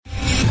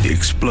the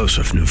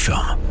explosive new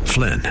film,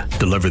 Flynn,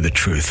 Deliver the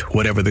Truth,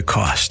 Whatever the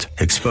Cost,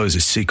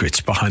 exposes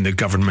secrets behind the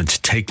government's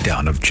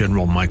takedown of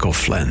General Michael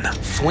Flynn.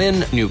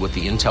 Flynn knew what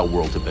the intel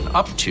world had been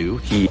up to.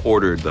 He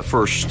ordered the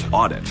first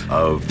audit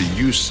of the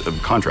use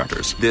of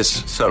contractors.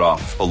 This set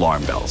off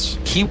alarm bells.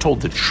 He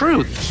told the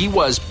truth. He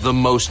was the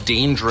most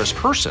dangerous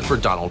person for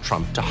Donald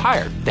Trump to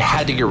hire. They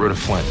had to get rid of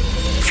Flynn.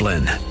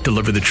 Flynn,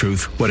 Deliver the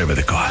Truth, Whatever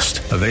the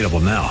Cost. Available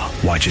now.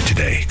 Watch it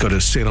today. Go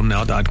to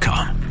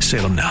salemnow.com.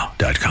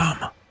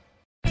 salemnow.com.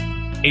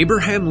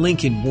 Abraham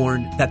Lincoln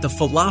warned that the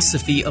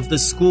philosophy of the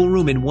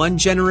schoolroom in one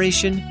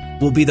generation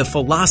will be the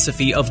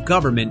philosophy of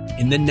government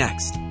in the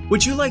next.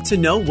 Would you like to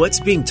know what's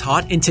being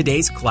taught in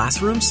today's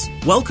classrooms?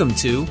 Welcome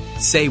to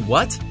Say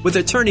What? With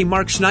attorney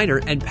Mark Schneider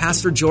and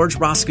Pastor George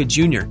Rosca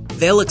Jr.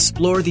 They'll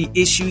explore the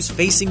issues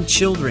facing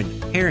children,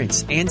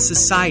 parents, and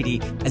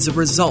society as a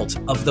result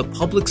of the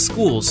public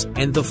schools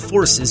and the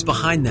forces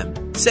behind them.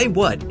 Say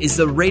What is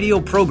the radio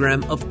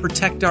program of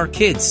Protect Our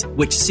Kids,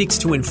 which seeks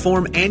to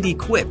inform and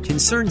equip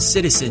concerned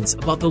citizens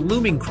about the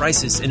looming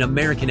crisis in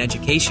American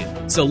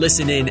education. So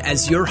listen in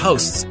as your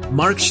hosts,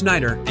 Mark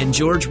Schneider and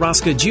George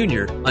Rosca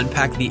Jr.,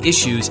 unpack the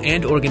issues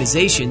and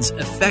organizations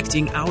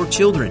affecting our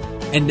children.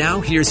 And now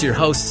here's your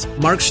hosts,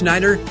 Mark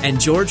Schneider and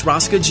George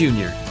Rosca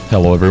Jr.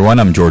 Hello, everyone.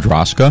 I'm George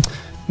Rosca.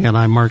 And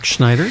I'm Mark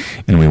Schneider.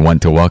 And we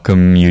want to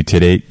welcome you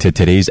today to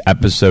today's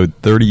episode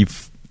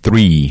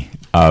 33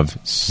 of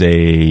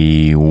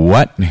Say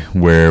What,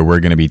 where we're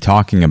going to be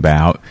talking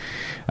about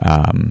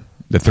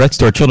the threats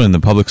to our children in the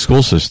public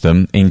school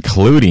system,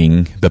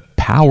 including the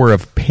power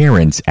of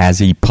parents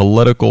as a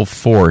political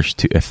force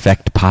to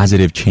effect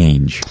positive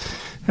change.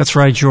 That's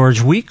right,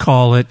 George. We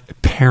call it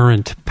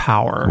parent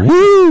power.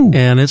 Woo!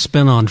 And it's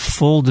been on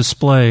full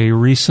display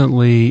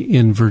recently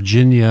in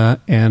Virginia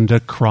and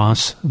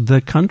across the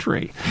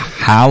country.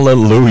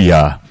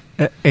 Hallelujah.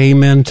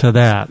 Amen to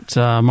that.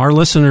 Our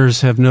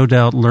listeners have no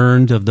doubt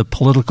learned of the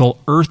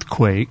political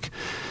earthquake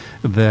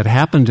that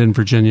happened in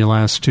Virginia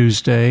last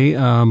Tuesday.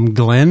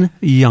 Glenn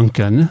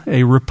Youngkin,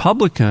 a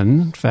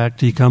Republican, in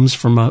fact, he comes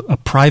from a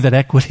private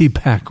equity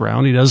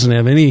background. He doesn't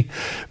have any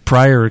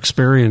prior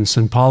experience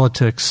in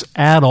politics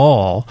at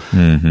all.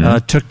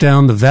 Took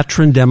down the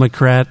veteran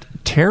Democrat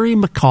Terry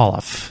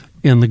McAuliffe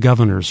in the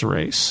governor's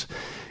race.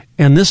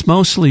 And this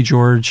mostly,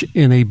 George,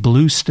 in a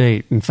blue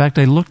state. In fact,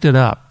 I looked it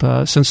up.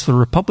 Since the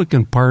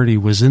Republican Party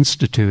was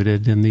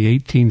instituted in the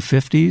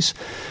 1850s,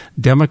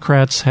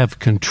 Democrats have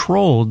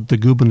controlled the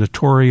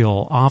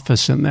gubernatorial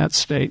office in that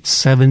state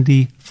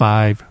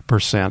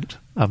 75%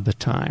 of the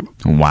time.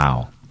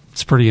 Wow.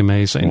 It's pretty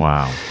amazing.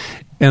 Wow.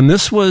 And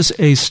this was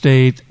a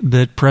state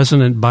that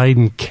President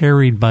Biden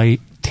carried by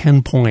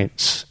 10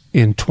 points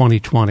in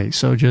 2020.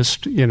 So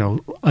just,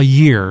 a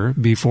year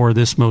before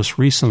this most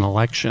recent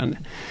election.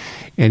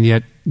 And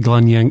yet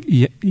Glenn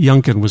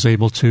Youngkin was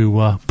able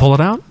to pull it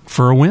out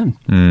for a win.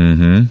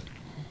 Mm-hmm.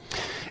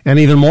 And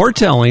even more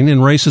telling,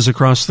 in races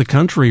across the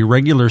country,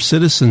 regular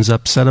citizens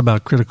upset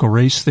about critical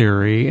race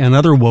theory and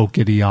other woke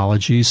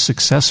ideologies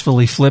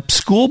successfully flipped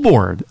school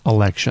board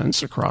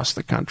elections across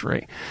the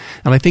country.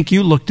 And I think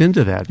you looked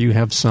into that. You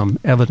have some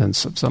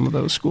evidence of some of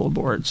those school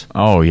boards.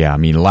 Oh, yeah. I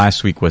mean,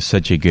 last week was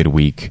such a good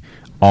week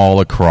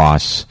all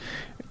across.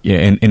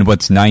 Yeah, and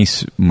what's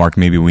nice, Mark,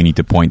 maybe we need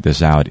to point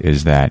this out,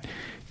 is that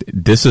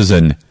this is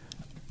an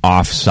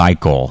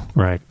off-cycle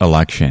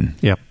election.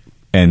 Yep.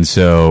 And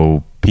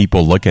so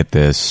people look at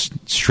this,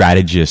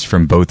 strategists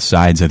from both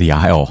sides of the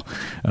aisle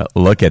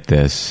look at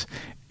this,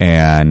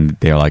 and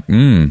they're like,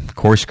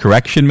 course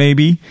correction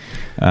maybe?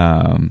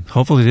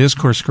 Hopefully it is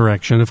course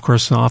correction. Of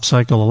course, in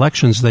off-cycle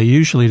elections, they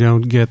usually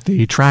don't get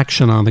the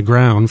traction on the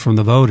ground from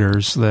the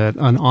voters that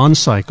an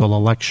on-cycle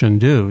election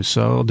do.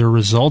 So the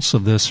results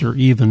of this are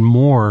even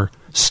more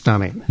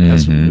stunning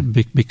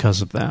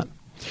because of that.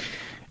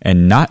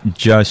 And not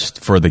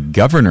just for the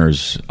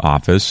governor's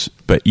office,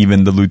 but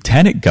even the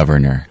lieutenant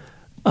governor.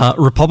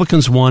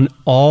 Republicans won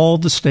all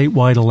the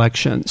statewide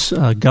elections,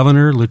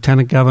 governor,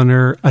 lieutenant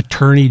governor,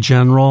 attorney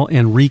general,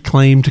 and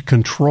reclaimed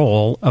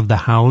control of the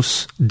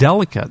House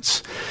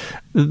delegates.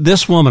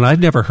 This woman, I'd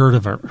never heard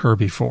of her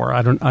before.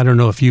 I don't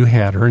know if you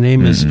had. Her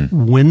name is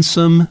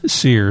Winsome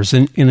Sears,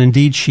 and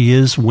indeed she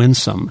is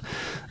winsome.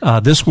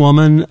 This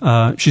woman,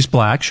 she's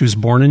black. She was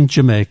born in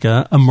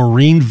Jamaica, a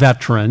Marine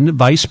veteran,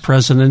 vice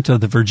president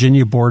of the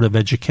Virginia Board of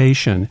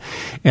Education.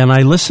 And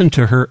I listened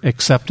to her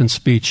acceptance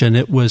speech, and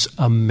it was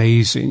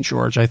amazing,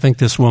 George. I think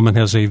this woman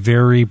has a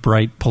very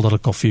bright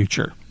political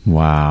future.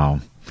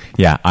 Wow.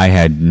 Yeah, I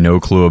had no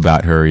clue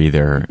about her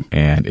either,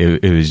 and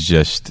it was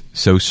just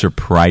so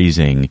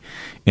surprising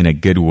in a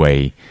good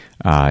way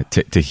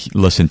to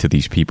listen to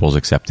these people's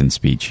acceptance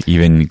speech,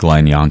 even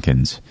Glenn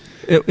Youngkin's.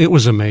 It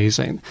was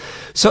amazing.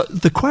 So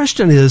the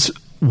question is,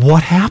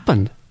 what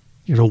happened?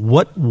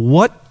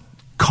 What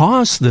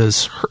caused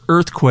this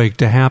earthquake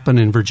to happen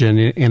in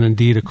Virginia and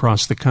indeed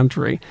across the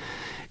country?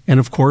 And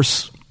of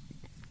course,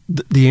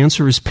 the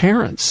answer is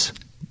parents.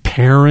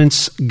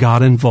 Parents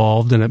got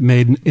involved, and it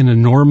made an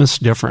enormous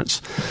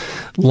difference.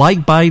 Like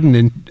Biden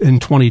in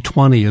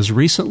 2020, as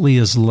recently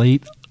as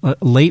late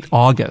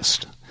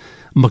August,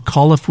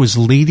 McAuliffe was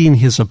leading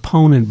his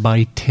opponent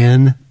by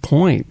 10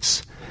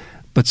 points.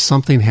 But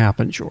something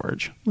happened,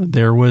 George.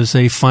 There was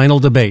a final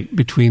debate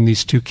between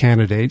these two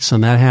candidates,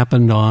 and that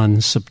happened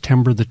on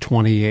September the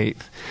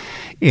 28th.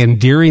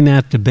 And during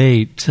that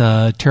debate,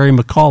 Terry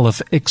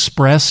McAuliffe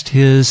expressed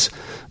his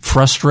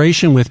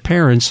frustration with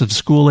parents of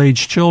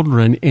school-age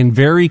children and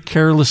very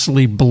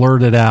carelessly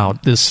blurted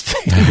out this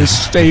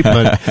famous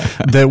statement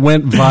that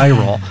went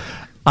viral.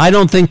 I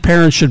don't think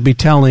parents should be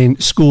telling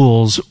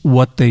schools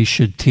what they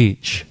should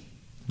teach.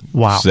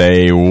 Wow.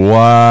 Say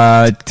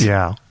what?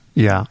 Yeah.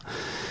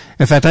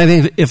 In fact, I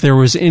think if there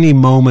was any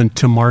moment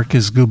to mark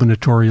his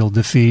gubernatorial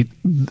defeat,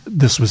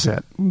 this was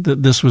it.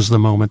 This was the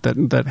moment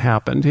that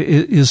happened.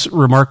 His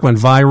remark went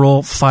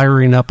viral,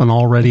 firing up an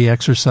already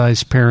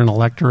exercised parent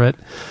electorate.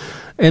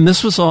 And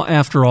this was all,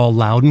 after all,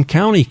 Loudoun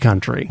County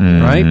country,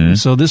 right?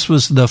 So this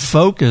was the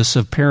focus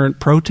of parent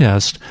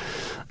protest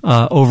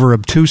over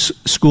obtuse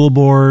school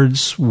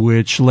boards,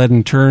 which led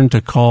in turn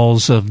to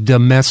calls of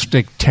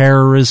domestic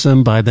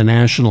terrorism by the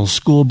National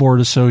School Board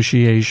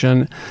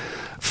Association,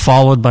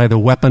 followed by the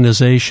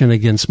weaponization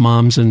against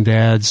moms and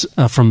dads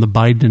from the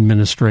Biden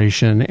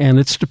administration and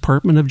its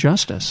Department of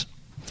Justice.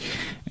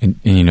 And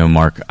you know,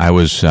 Mark, I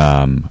was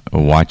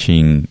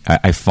watching,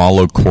 I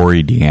follow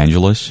Corey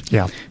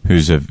DeAngelis,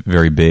 who's a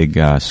very big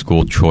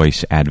school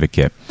choice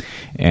advocate.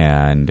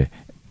 And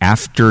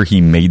after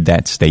he made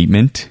that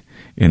statement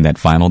in that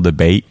final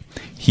debate,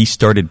 he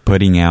started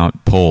putting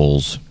out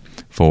polls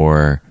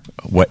for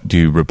what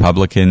do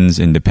Republicans,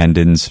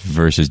 independents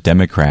versus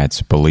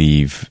Democrats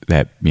believe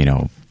that, you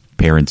know,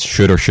 parents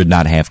should or should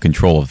not have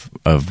control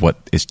of what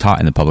is taught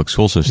in the public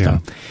school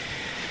system.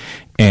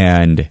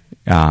 And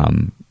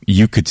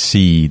you could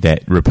see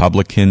that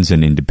Republicans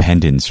and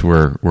independents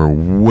were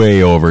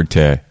way over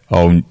to,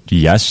 oh,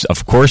 yes,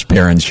 of course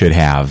parents should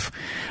have.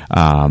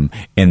 And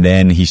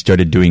then he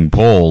started doing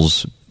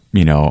polls,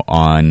 you know,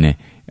 on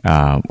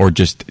or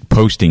just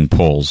posting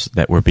polls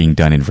that were being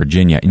done in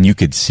Virginia, and you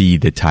could see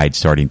the tide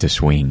starting to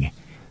swing.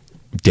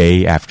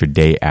 Day after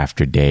day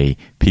after day,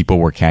 people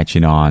were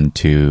catching on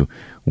to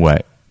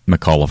what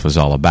McAuliffe was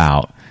all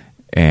about,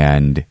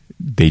 and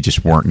they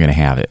just weren't going to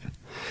have it.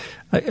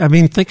 I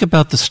mean, think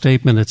about the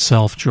statement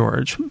itself,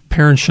 George.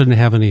 Parents shouldn't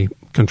have any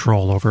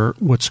control over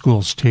what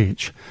schools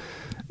teach.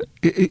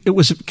 It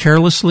was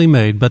carelessly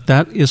made, but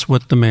that is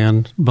what the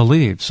man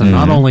believes. And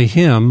not only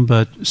him,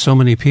 but so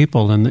many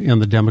people in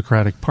the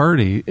Democratic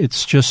Party.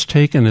 It's just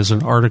taken as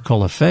an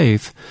article of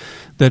faith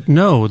that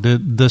no,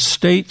 the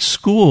state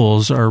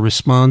schools are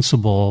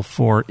responsible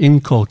for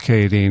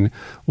inculcating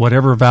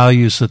whatever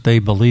values that they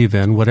believe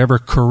in, whatever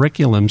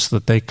curriculums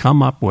that they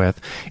come up with,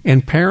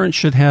 and parents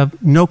should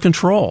have no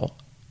control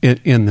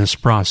in this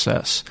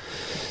process.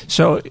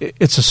 So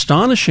it's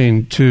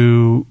astonishing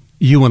to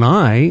you and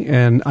I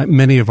and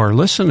many of our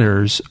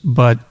listeners,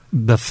 but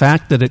the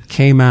fact that it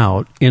came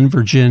out in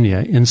Virginia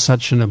in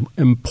such an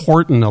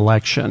important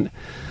election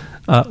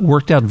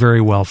worked out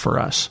very well for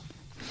us.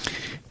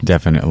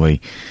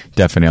 Definitely.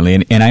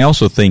 And I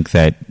also think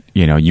that,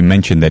 you know, you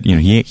mentioned that, you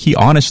know, he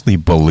honestly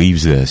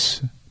believes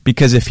this,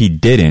 because if he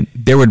didn't,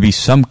 there would be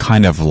some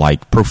kind of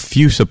like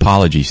profuse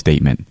apology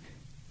statement.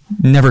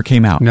 Never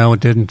came out. No, it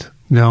didn't.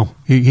 No,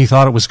 he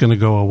thought it was going to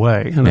go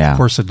away, and of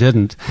course it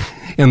didn't.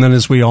 And then,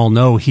 as we all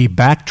know, he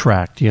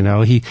backtracked. You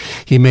know, he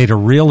made a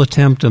real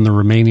attempt in the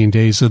remaining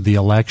days of the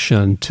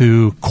election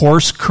to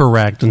course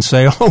correct and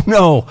say, "Oh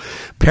no,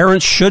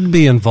 parents should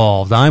be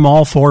involved. I'm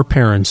all for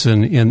parents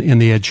in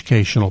the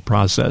educational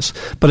process."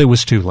 But it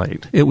was too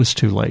late. It was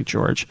too late,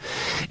 George.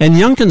 And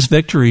Youngkin's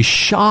victory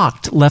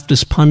shocked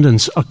leftist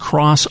pundits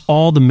across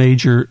all the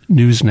major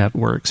news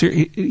networks.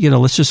 You know,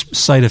 let's just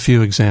cite a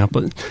few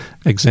examples.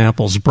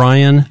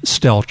 Brian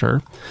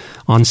Stelter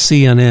on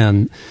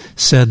CNN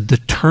said the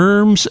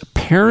terms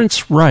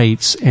parents'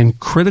 rights and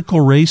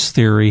critical race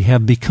theory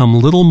have become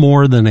little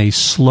more than a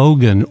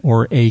slogan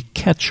or a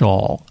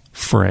catch-all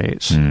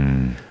phrase,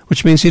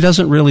 which means he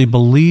doesn't really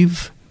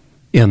believe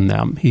in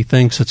them. He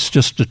thinks it's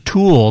just a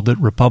tool that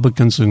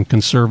Republicans and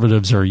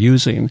conservatives are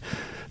using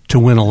to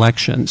win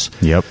elections.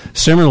 Yep.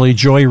 Similarly,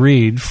 Joy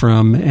Reid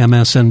from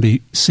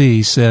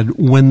MSNBC said,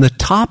 when the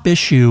top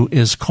issue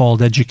is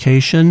called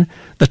education,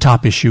 the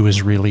top issue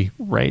is really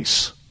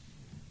race.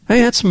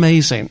 Hey, that's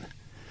amazing.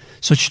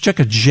 So she took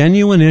a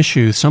genuine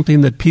issue,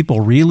 something that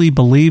people really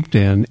believed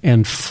in,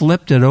 and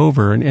flipped it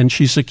over, and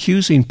she's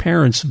accusing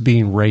parents of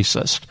being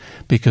racist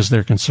because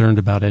they're concerned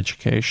about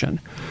education.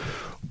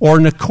 Or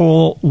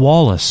Nicole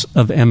Wallace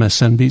of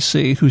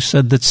MSNBC, who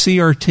said that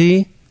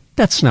CRT,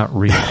 that's not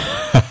real.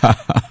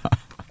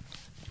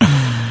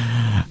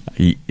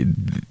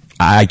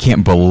 I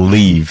can't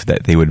believe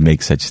that they would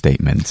make such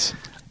statements.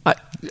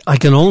 I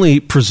can only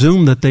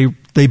presume that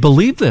they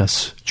believe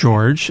this,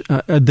 George.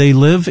 They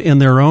live in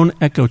their own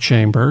echo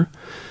chamber.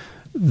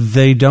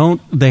 They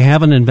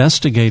haven't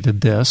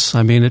investigated this.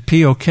 I mean, at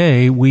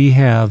POK, we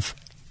have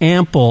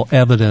ample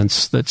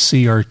evidence that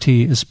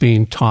CRT is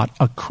being taught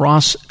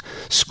across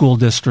school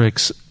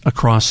districts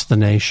across the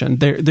nation.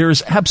 There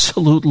is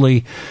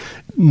absolutely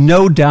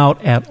no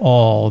doubt at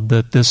all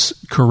that this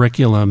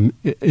curriculum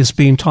is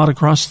being taught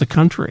across the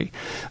country.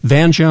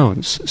 Van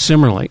Jones,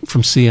 similarly,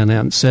 from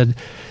CNN, said,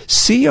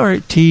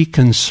 CRT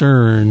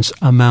concerns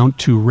amount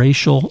to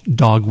racial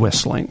dog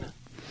whistling.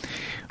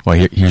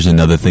 Well, here's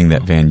another thing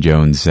that Van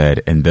Jones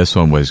said, and this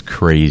one was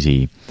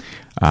crazy.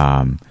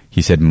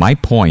 He said, my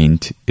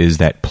point is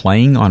that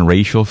playing on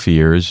racial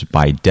fears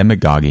by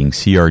demagoguing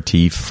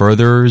CRT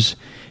furthers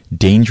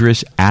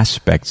dangerous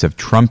aspects of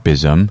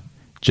Trumpism,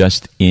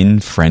 just in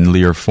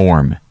friendlier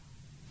form.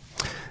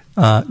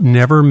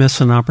 Never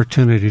miss an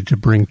opportunity to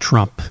bring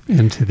Trump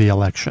into the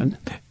election.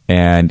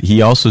 And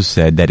he also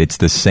said that it's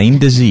the same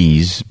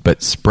disease,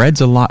 but spreads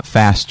a lot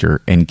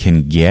faster and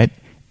can get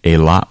a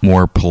lot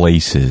more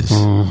places.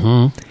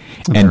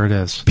 Mm-hmm. And there it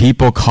is.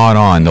 People caught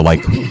on. They're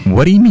like,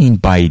 what do you mean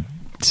by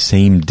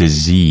same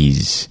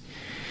disease?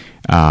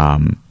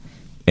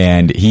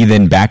 And he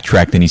then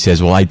backtracked and he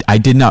says, well, I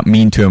did not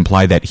mean to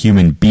imply that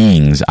human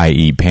beings,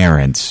 i.e.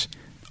 parents,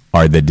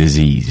 are the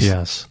disease.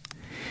 Yes.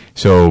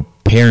 So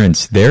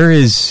parents, there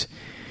is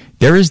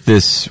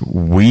this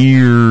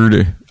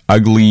weird,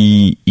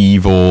 ugly,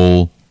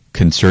 evil,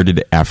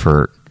 concerted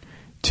effort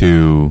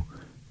to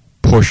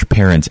push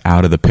parents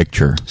out of the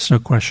picture. There's no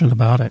question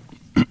about it.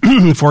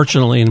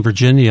 Fortunately, in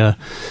Virginia,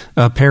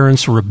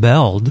 parents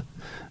rebelled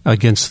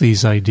against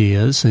these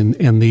ideas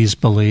and these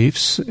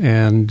beliefs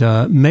and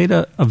made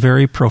a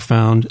very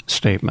profound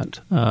statement,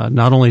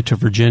 not only to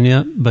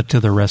Virginia, but to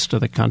the rest of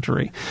the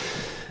country.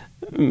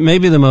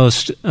 Maybe the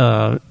most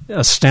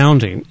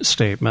astounding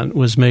statement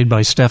was made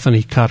by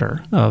Stephanie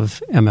Cutter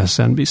of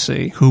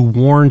MSNBC, who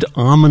warned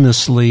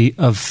ominously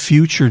of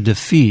future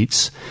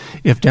defeats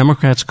if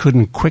Democrats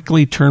couldn't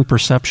quickly turn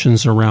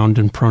perceptions around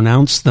and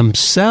pronounce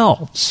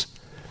themselves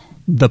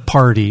the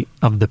party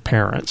of the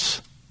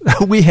parents.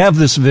 We have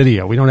this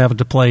video. We don't have it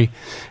to play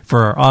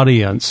for our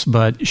audience,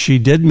 but she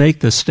did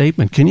make this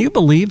statement. Can you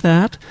believe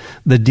that?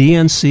 The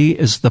DNC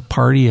is the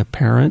party of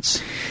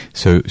parents?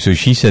 So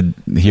she said,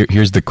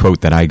 here's the quote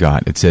that I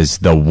got. It says,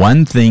 the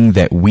one thing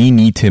that we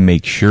need to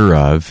make sure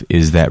of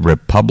is that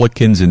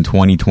Republicans in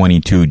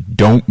 2022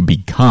 don't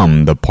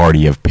become the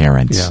party of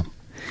parents.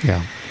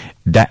 Yeah.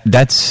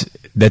 That's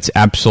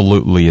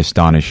absolutely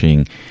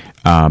astonishing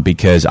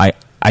because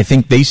I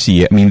think they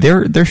see it. I mean,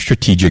 they're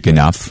strategic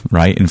enough,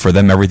 right? And for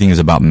them, everything is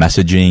about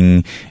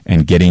messaging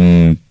and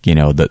getting,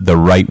 the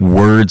right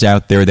words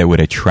out there that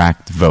would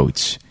attract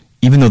votes,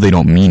 even though they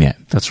don't mean it.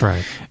 That's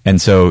right. And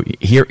so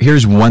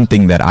here's one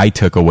thing that I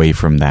took away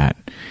from that.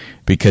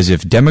 Because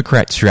if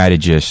Democrat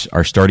strategists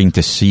are starting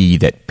to see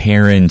that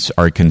parents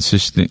are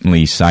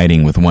consistently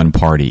siding with one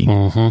party,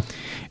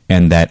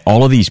 and that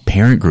all of these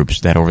parent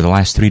groups that over the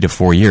last 3 to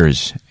 4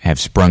 years have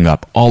sprung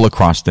up all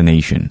across the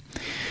nation,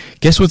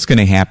 guess what's going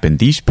to happen?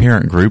 These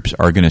parent groups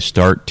are going to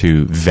start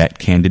to vet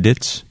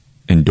candidates,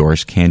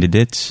 endorse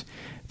candidates.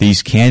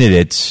 These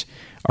candidates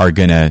are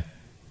going to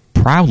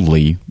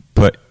proudly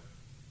put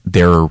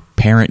their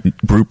parent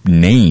group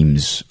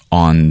names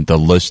on the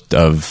list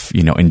of,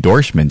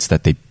 endorsements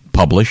that they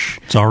publish.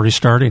 It's already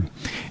starting.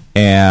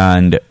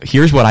 And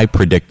here's what I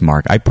predict,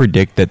 Mark. I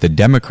predict that the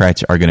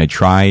Democrats are going to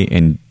try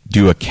and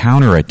do a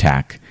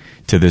counterattack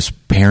to this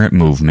parent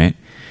movement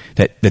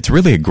that's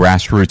really a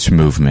grassroots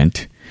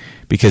movement.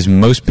 Because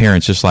most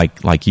parents, just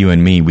like you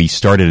and me, we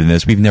started in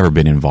this. We've never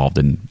been involved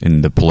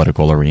in the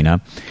political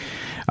arena.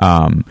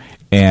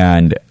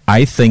 And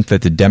I think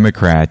that the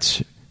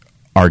Democrats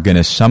are going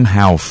to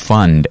somehow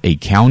fund a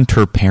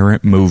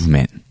counter-parent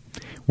movement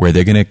where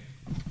they're going to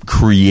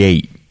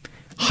create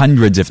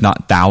hundreds, if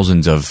not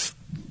thousands, of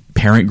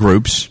parent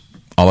groups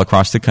all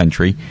across the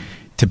country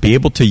to be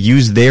able to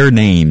use their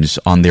names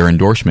on their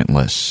endorsement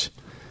lists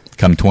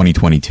come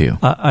 2022.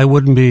 I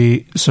wouldn't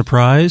be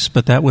surprised,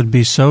 but that would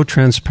be so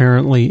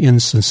transparently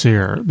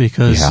insincere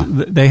because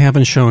they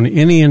haven't shown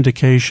any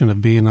indication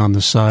of being on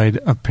the side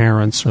of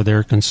parents or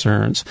their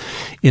concerns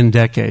in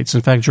decades.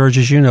 In fact, George,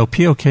 as you know,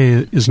 POK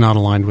is not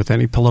aligned with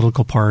any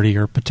political party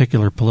or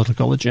particular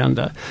political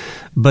agenda.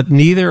 But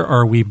neither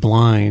are we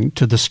blind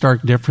to the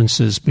stark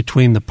differences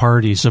between the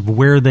parties of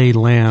where they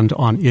land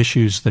on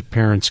issues that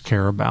parents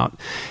care about.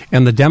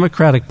 And the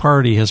Democratic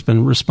Party has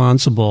been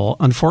responsible,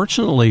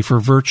 unfortunately, for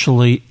virtually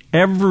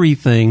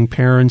everything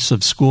parents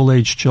of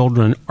school-age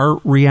children are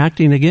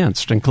reacting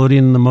against, including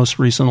in the most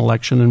recent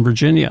election in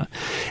Virginia,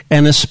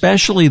 and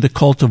especially the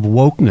cult of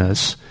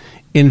wokeness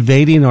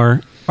invading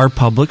our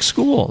public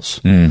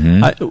schools.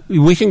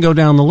 We can go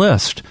down the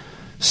list.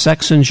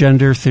 Sex and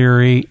gender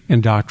theory,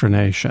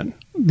 indoctrination.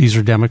 These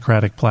are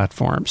Democratic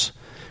platforms.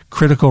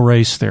 Critical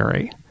race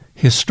theory,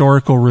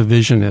 historical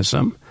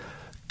revisionism,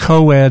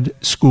 co-ed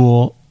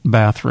school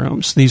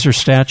bathrooms. These are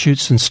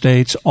statutes in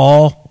states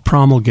all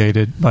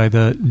promulgated by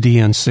the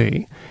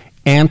DNC.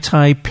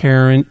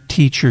 Anti-parent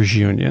teachers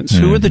unions.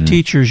 Who are the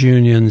teachers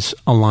unions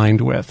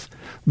aligned with?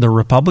 The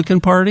Republican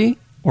Party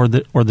or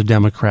the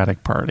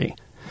Democratic Party?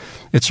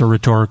 It's a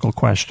rhetorical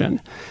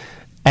question.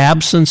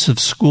 Absence of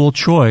school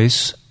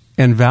choice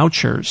and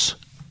vouchers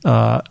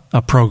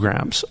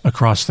programs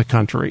across the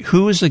country.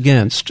 Who is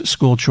against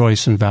school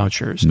choice and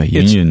vouchers? The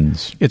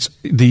unions. It's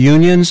the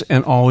unions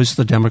and always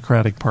the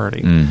Democratic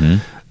Party.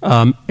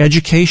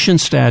 Education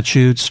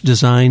statutes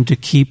designed to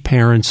keep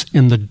parents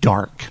in the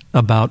dark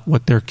about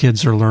what their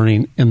kids are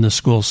learning in the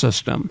school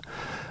system.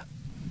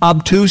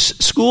 Obtuse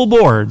school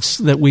boards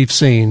that we've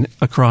seen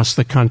across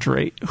the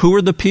country. Who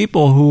are the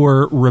people who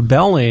are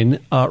rebelling,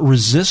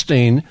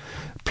 resisting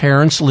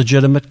parents'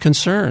 legitimate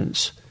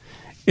concerns?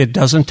 It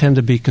doesn't tend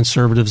to be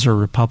conservatives or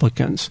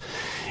Republicans.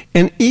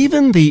 And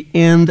even the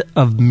end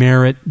of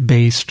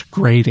merit-based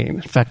grading.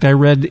 In fact, I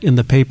read in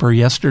the paper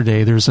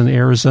yesterday there's an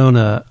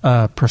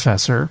Arizona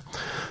professor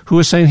who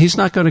was saying he's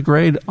not going to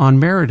grade on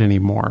merit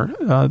anymore.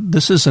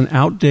 This is an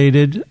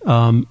outdated,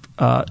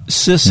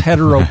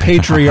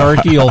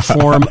 cis-heteropatriarchal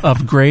form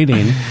of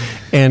grading,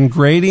 and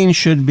grading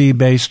should be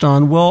based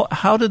on, well,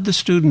 how did the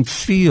student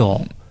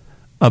feel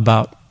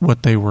about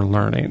what they were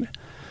learning?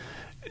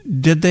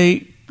 Did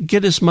they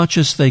get as much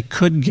as they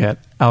could get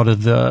out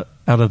of the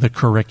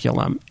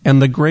curriculum?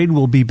 And the grade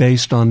will be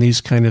based on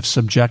these kind of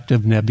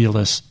subjective,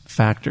 nebulous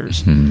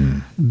factors.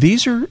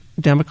 These are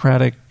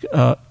Democratic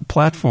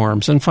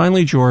platforms. And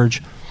finally,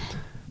 George,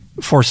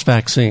 forced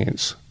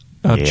vaccines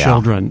of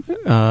children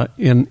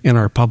in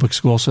our public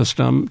school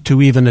system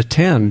to even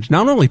attend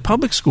not only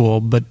public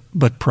school but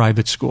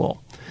private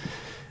school.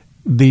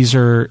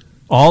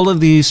 All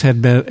of these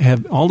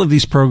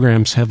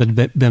programs have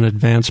been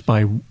advanced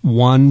by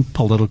one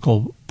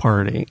political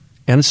party,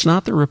 and it's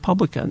not the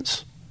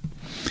Republicans.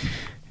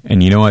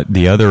 And you know what?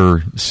 The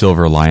other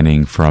silver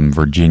lining from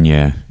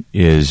Virginia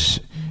is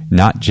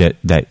not just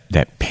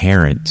that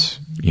parents,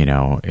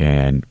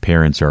 and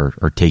parents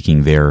are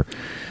taking their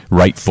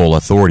rightful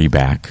authority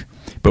back,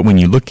 but when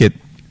you look at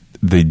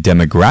the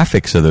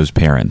demographics of those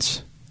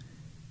parents,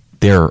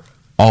 they're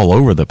all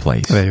over the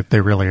place. They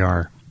really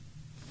are.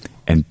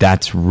 And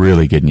that's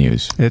really good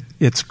news.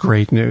 It's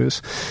great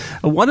news.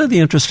 One of the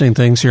interesting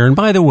things here, and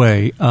by the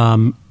way,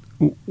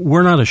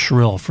 we're not a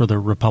shrill for the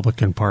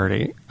Republican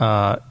Party.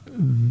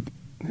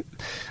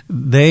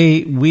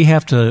 We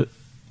have to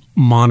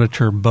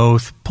monitor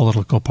both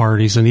political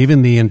parties and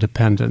even the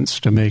independents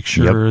to make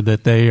sure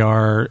that they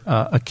are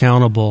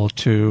accountable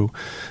to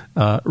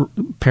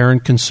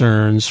parent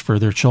concerns for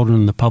their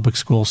children in the public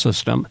school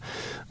system.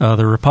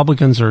 The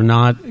Republicans are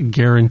not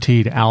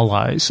guaranteed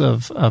allies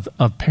of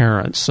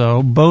parents,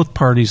 so both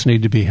parties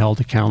need to be held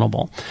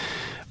accountable.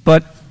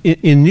 But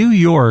in New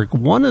York,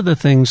 one of the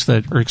things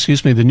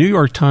the New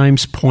York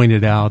Times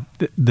pointed out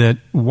that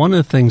one of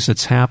the things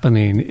that's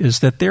happening is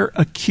that they're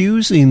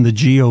accusing the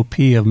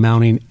GOP of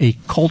mounting a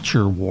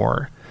culture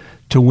war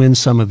to win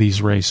some of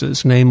these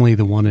races, namely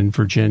the one in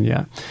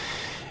Virginia.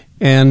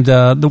 And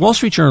the Wall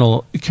Street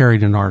Journal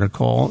carried an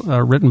article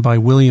written by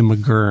William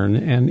McGurn,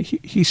 and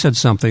he said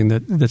something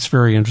that's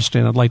very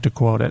interesting. I'd like to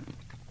quote it.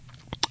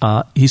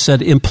 He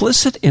said,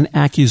 implicit in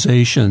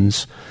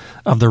accusations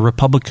of the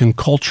Republican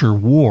culture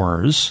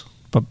wars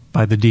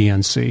by the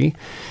DNC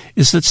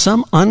is that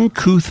some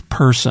uncouth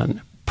person,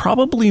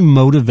 probably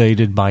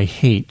motivated by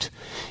hate,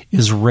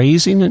 is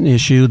raising an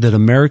issue that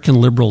American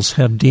liberals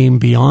have deemed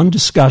beyond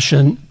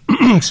discussion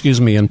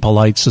in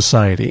polite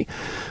society,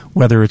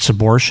 whether it's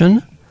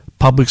abortion,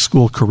 public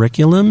school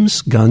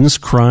curriculums, guns,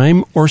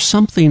 crime, or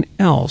something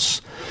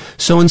else.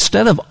 So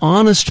instead of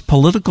honest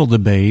political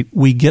debate,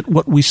 we get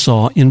what we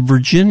saw in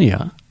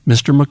Virginia,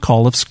 Mr.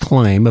 McAuliffe's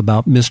claim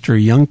about Mr.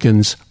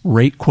 Youngkin's,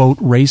 quote,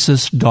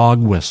 racist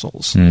dog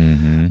whistles.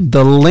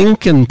 The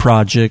Lincoln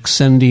Project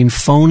sending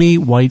phony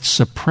white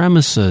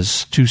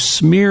supremacists to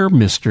smear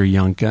Mr.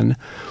 Youngkin,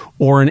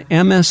 or an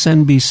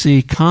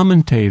MSNBC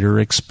commentator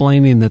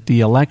explaining that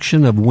the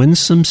election of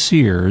Winsome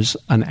Sears,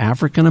 an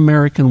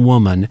African-American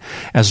woman,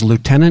 as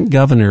lieutenant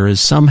governor is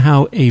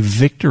somehow a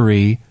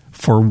victory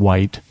for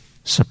white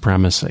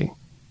supremacy.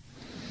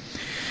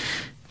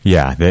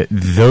 Yeah,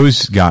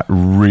 those got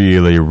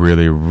really,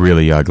 really,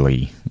 really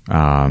ugly.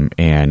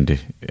 And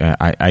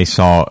I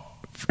saw,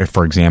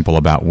 for example,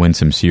 about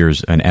Winsome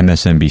Sears, an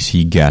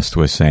MSNBC guest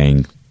was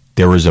saying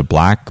there was a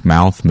black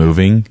mouth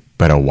moving,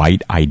 but a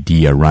white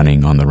idea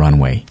running on the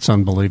runway. It's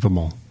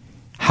unbelievable.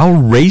 How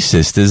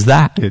racist is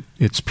that?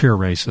 It's pure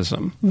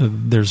racism.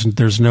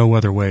 There's no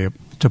other way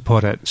to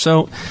put it.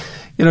 So,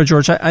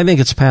 George, I think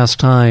it's past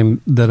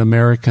time that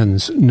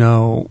Americans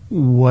know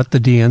what the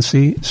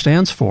DNC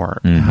stands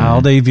for,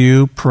 how they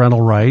view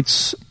parental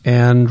rights,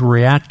 and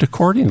react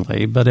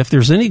accordingly. But if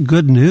there's any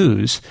good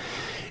news,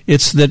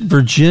 it's that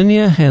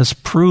Virginia has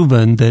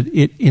proven that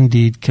it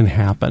indeed can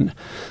happen.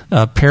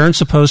 Parents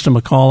opposed to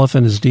McAuliffe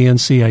and his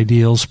DNC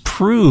ideals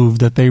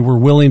proved that they were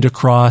willing to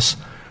cross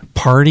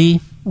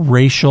party,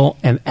 racial,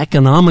 and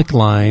economic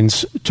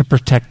lines to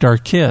protect our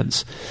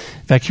kids.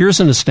 In fact, here's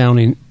an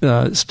astounding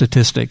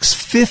statistics.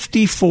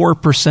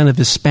 54% of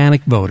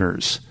Hispanic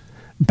voters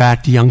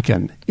backed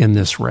Youngkin in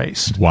this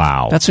race.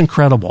 Wow. That's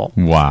incredible.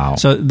 Wow.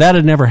 So that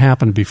had never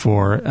happened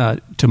before,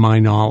 to my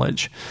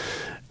knowledge.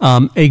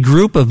 A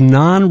group of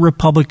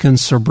non-Republican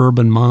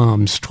suburban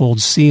moms told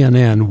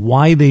CNN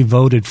why they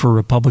voted for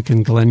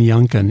Republican Glenn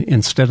Youngkin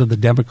instead of the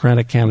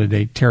Democratic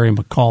candidate Terry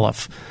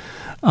McAuliffe.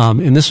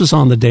 And this was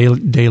on the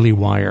Daily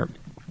Wire.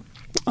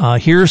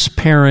 Here's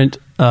parent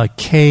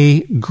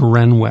Kay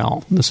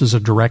Grenwell. This is a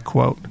direct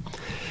quote.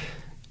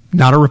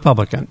 Not a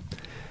Republican.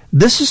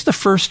 This is the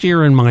first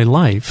year in my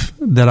life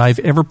that I've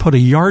ever put a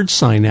yard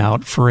sign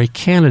out for a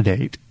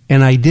candidate,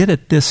 and I did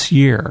it this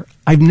year.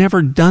 I've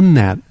never done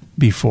that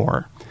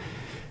before.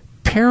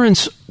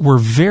 Parents were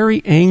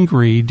very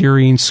angry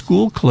during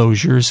school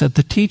closures at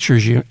the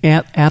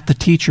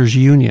teachers'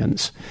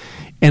 unions.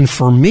 And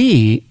for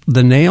me,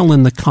 the nail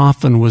in the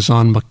coffin was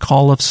on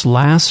McAuliffe's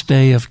last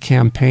day of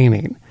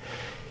campaigning.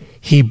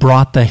 He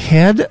brought the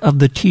head of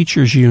the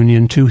teachers'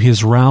 union to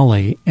his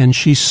rally, and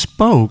she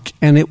spoke,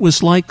 and it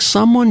was like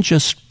someone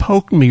just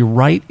poked me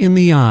right in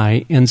the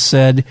eye and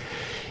said,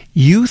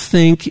 "You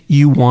think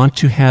you want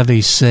to have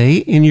a say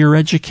in your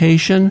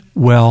education?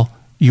 Well,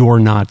 you're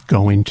not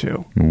going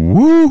to."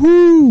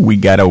 Woohoo! We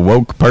got a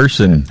woke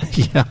person.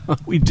 Yeah,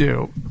 we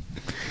do.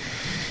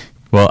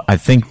 Well, I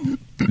think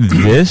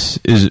this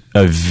is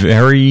a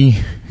very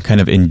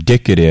kind of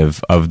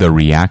indicative of the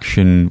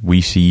reaction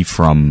we see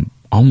from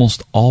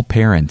almost all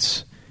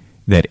parents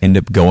that end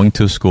up going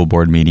to a school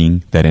board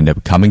meeting, that end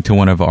up coming to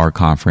one of our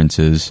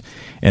conferences,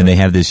 and they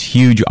have this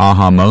huge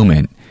aha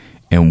moment.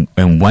 And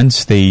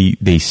once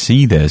they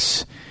see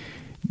this,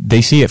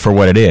 they see it for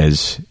what it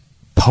is,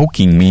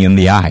 poking me in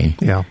the eye.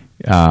 Yeah.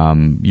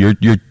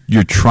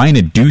 You're trying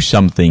to do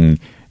something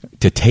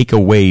to take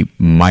away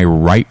my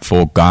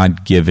rightful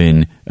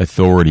God-given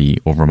authority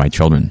over my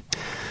children.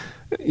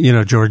 You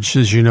know, George,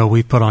 as you know,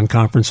 we put on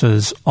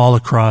conferences all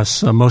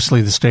across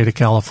mostly the state of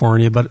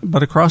California,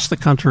 but across the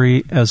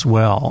country as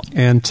well.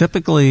 And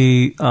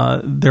typically,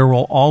 there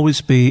will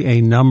always be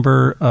a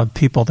number of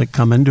people that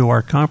come into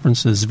our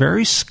conferences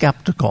very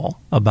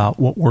skeptical about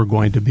what we're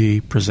going to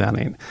be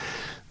presenting.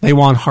 They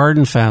want hard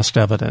and fast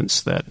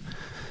evidence that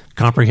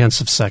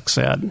comprehensive sex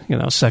ed,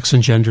 sex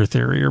and gender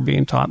theory are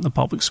being taught in the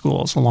public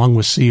schools, along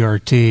with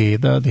CRT.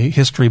 The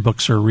history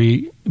books are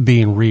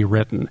being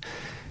rewritten.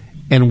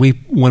 And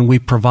when we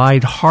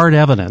provide hard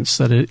evidence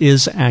that it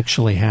is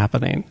actually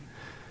happening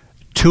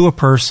to a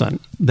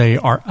person, they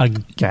are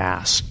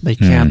aghast. They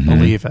can't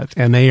believe it.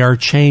 And they are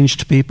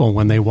changed people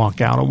when they walk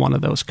out of one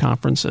of those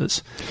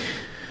conferences.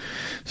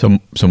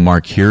 So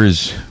Mark,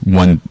 here's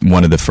one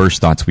of the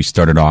first thoughts we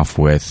started off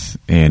with,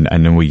 and I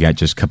know we got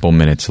just a couple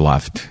minutes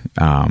left.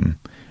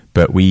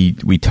 But we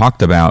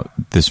talked about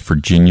this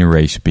Virginia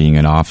race being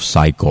an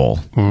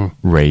off-cycle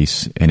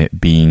race, and it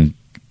being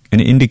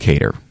an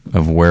indicator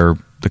of where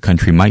the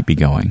country might be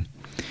going.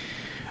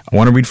 I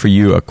want to read for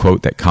you a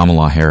quote that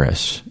Kamala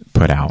Harris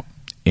put out,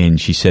 and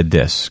she said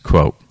this,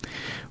 quote,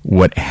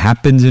 "What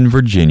happens in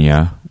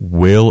Virginia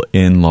will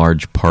in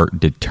large part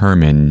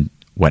determine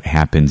what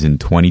happens in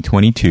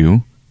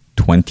 2022,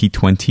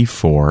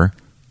 2024,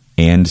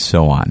 and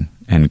so on,"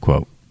 end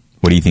quote.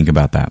 What do you think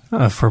about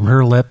that? From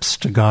her lips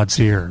to God's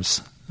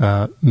ears.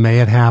 May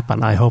it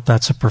happen. I hope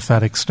that's a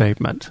prophetic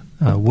statement.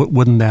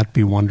 Wouldn't that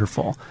be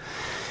wonderful?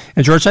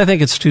 And George, I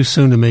think it's too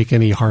soon to make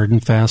any hard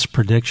and fast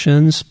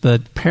predictions,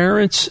 but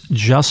parents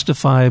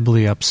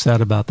justifiably upset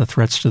about the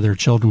threats to their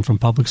children from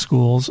public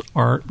schools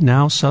are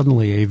now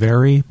suddenly a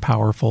very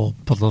powerful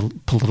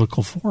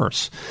political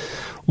force,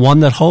 one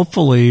that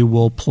hopefully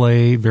will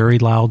play very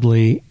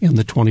loudly in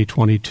the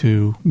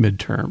 2022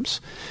 midterms.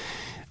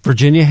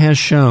 Virginia has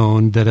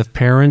shown that if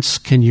parents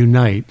can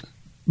unite,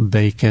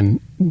 they can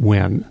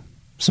win.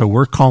 So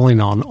we're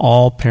calling on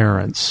all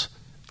parents,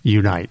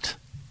 unite.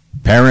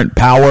 Parent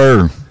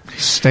power.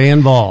 Stay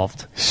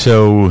involved.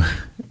 So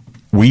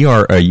we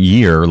are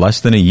less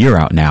than a year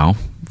out now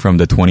from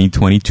the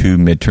 2022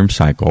 midterm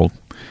cycle.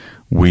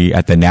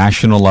 At the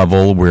national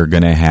level, we're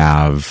going to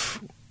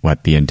have,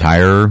 the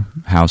entire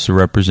House of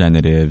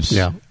Representatives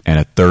and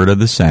a third of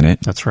the Senate.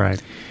 That's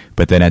right.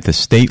 But then at the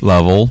state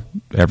level,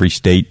 every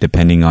state,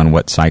 depending on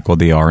what cycle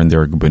they are in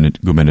their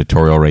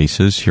gubernatorial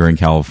races, here in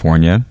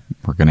California,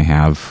 we're going to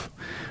have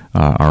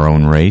our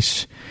own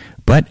race.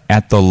 But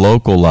at the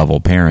local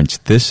level, parents,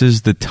 this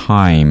is the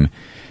time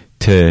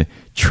to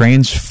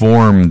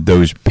transform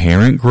those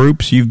parent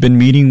groups you've been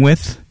meeting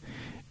with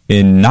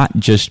in not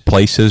just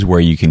places where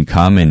you can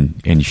come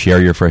and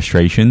share your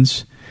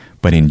frustrations,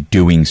 but in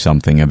doing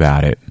something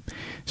about it.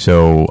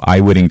 So I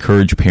would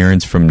encourage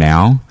parents from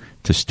now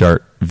to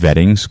start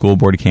vetting school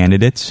board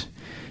candidates,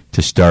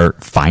 to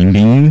start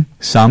finding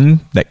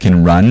some that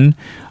can run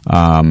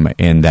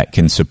and that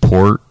can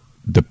support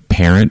the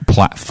parent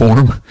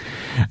platform.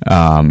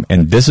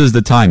 And this is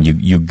the time.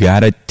 You got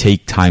to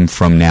take time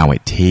from now.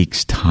 It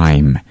takes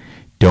time.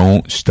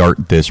 Don't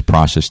start this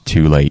process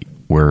too late.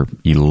 We're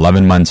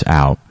 11 months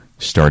out.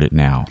 Start it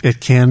now. It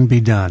can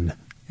be done.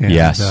 And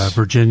yes.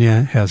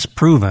 Virginia has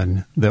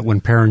proven that when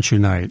parents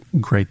unite,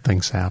 great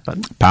things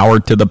happen. Power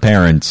to the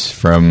parents.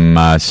 From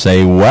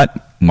Say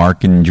What,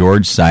 Mark and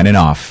George signing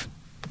off.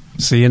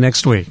 See you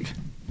next week.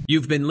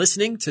 You've been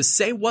listening to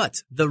Say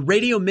What, the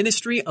radio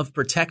ministry of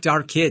Protect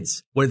Our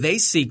Kids, where they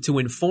seek to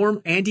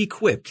inform and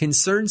equip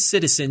concerned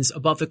citizens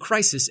about the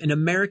crisis in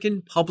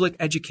American public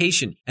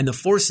education and the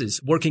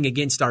forces working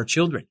against our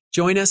children.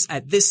 Join us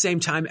at this same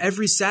time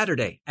every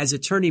Saturday as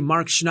attorney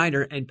Mark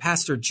Schneider and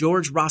Pastor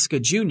George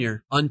Rosca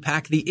Jr.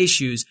 unpack the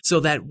issues so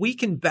that we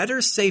can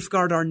better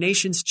safeguard our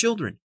nation's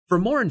children. For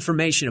more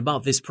information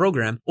about this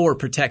program or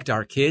Protect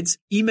Our Kids,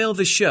 email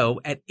the show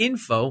at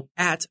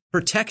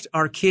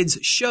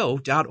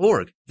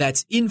info@protectourkidsshow.org.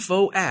 That's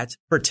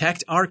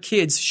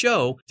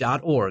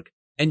info@protectourkidsshow.org.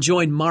 And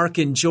join Mark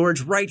and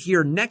George right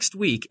here next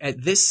week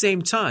at this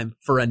same time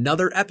for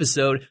another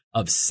episode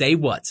of Say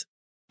What.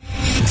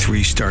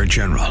 3-star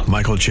General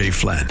Michael J.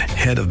 Flynn,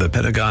 head of the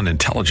Pentagon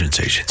Intelligence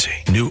Agency,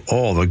 knew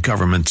all the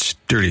government's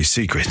dirty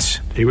secrets.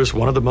 He was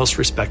one of the most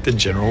respected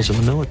generals in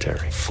the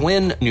military.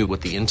 Flynn knew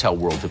what the intel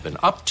world had been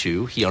up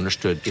to. He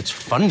understood its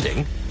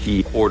funding.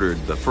 He ordered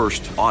the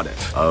first audit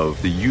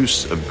of the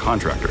use of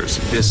contractors.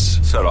 This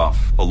set off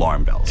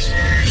alarm bells.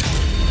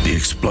 The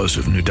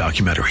explosive new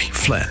documentary,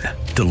 Flynn,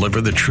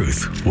 Deliver the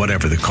Truth,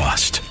 Whatever the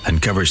Cost,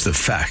 uncovers the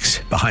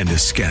facts behind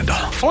this scandal.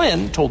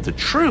 Flynn told the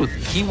truth.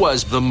 He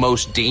was the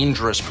most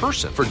dangerous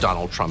person for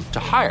Donald Trump to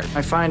hire.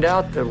 I find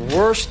out the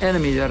worst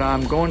enemy that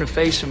I'm going to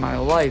face in my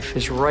life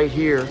is right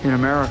here in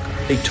America.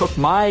 They took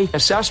my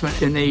assessment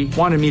and they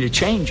wanted me to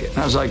change it. And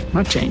I was like, I'm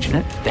not changing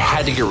it. They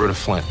had to get rid of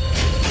Flynn.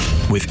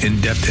 With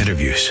in-depth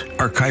interviews,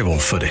 archival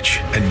footage,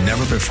 and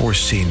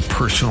never-before-seen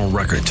personal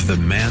records of the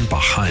man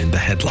behind the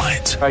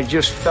headlines. I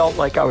just felt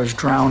like I was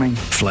drowning.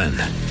 Flynn,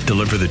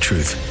 Deliver the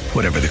Truth,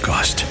 Whatever the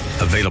Cost.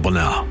 Available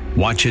now.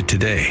 Watch it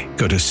today.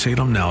 Go to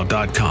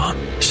salemnow.com.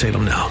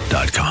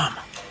 salemnow.com.